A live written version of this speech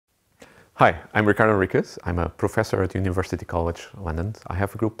Hi, I'm Ricardo Enriquez. I'm a professor at University College London. I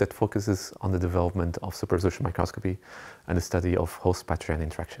have a group that focuses on the development of super-resolution microscopy and the study of host-pathogen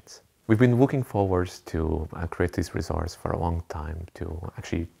interactions. We've been looking forward to create this resource for a long time to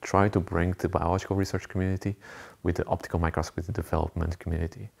actually try to bring the biological research community with the optical microscopy development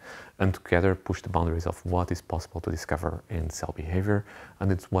community and together push the boundaries of what is possible to discover in cell behavior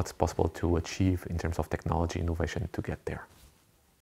and it's what's possible to achieve in terms of technology innovation to get there.